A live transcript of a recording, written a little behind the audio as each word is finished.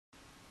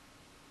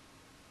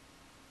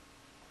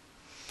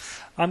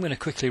I'm going to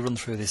quickly run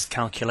through this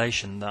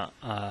calculation that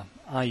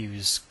I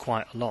use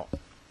quite a lot.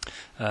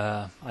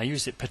 I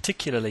use it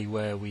particularly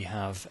where we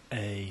have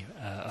a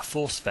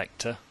force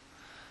vector,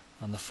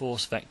 and the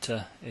force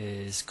vector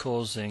is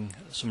causing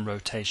some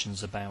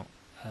rotations about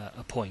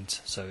a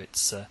point. So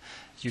it's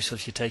useful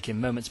if you're taking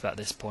moments about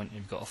this point and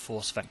you've got a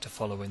force vector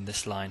following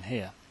this line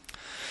here.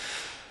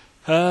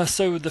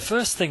 So the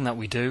first thing that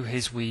we do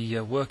is we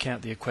work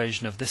out the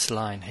equation of this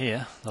line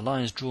here. The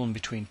line is drawn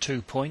between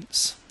 2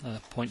 points,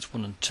 points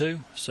 1 and 2.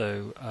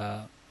 So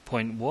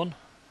point 1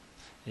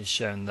 is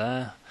shown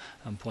there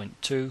and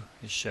point 2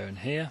 is shown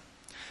here.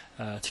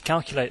 To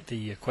calculate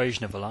the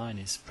equation of a line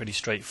is pretty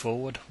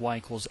straightforward. Y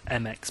equals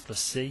mx plus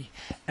c,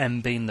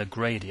 m being the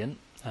gradient.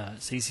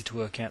 It's easy to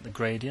work out the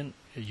gradient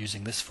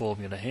using this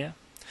formula here.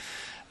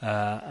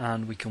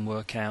 And we can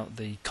work out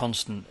the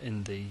constant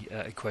in the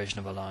equation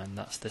of a line.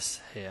 That's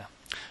this here.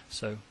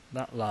 So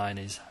that line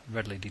is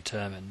readily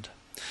determined.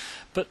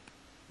 But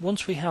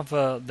once we have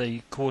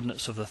the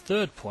coordinates of the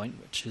third point,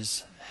 which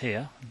is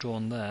here,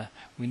 drawn there,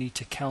 we need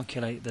to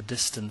calculate the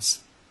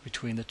distance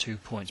between the 2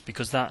 points,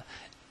 because that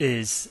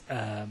is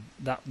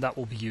that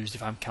will be used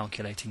if I'm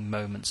calculating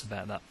moments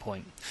about that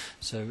point.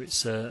 So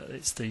it's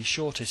the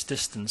shortest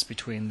distance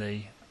between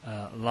the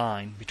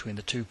line between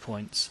the 2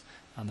 points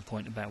and the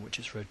point about which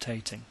it's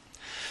rotating.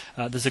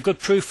 There's a good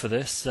proof for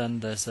this,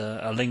 and there's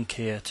a link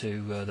here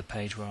to the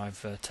page where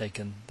I've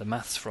taken the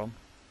maths from.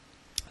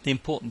 The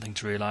important thing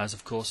to realise,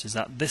 of course, is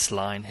that this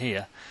line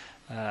here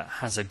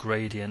has a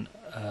gradient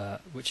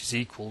which is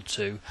equal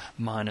to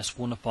minus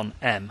 1 upon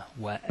m,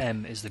 where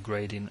m is the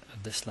gradient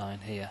of this line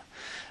here.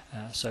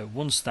 So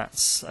once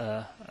that's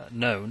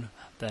known,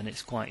 then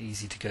it's quite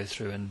easy to go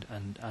through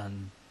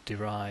and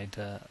derive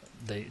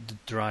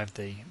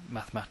the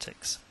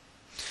mathematics.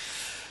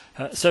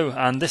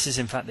 And this is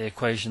in fact the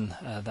equation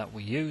that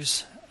we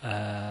use.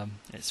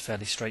 It's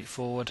fairly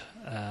straightforward.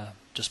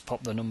 Just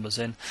pop the numbers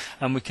in,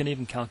 and we can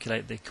even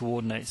calculate the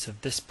coordinates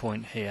of this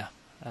point here,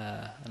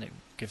 and it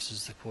gives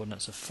us the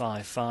coordinates of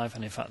 5, 5,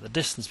 and in fact the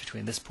distance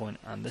between this point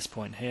and this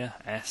point here,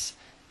 s,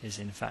 is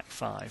in fact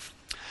 5.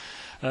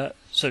 I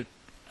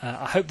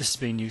hope this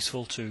has been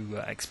useful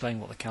to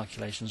explain what the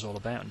calculation is all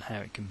about and how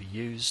it can be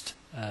used.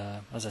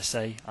 As I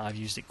say, I've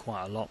used it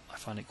quite a lot. I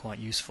find it quite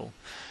useful.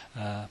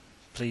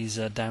 Please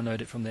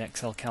download it from the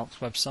Excel Calcs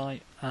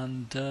website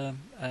and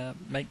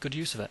make good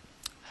use of it.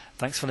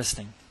 Thanks for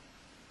listening.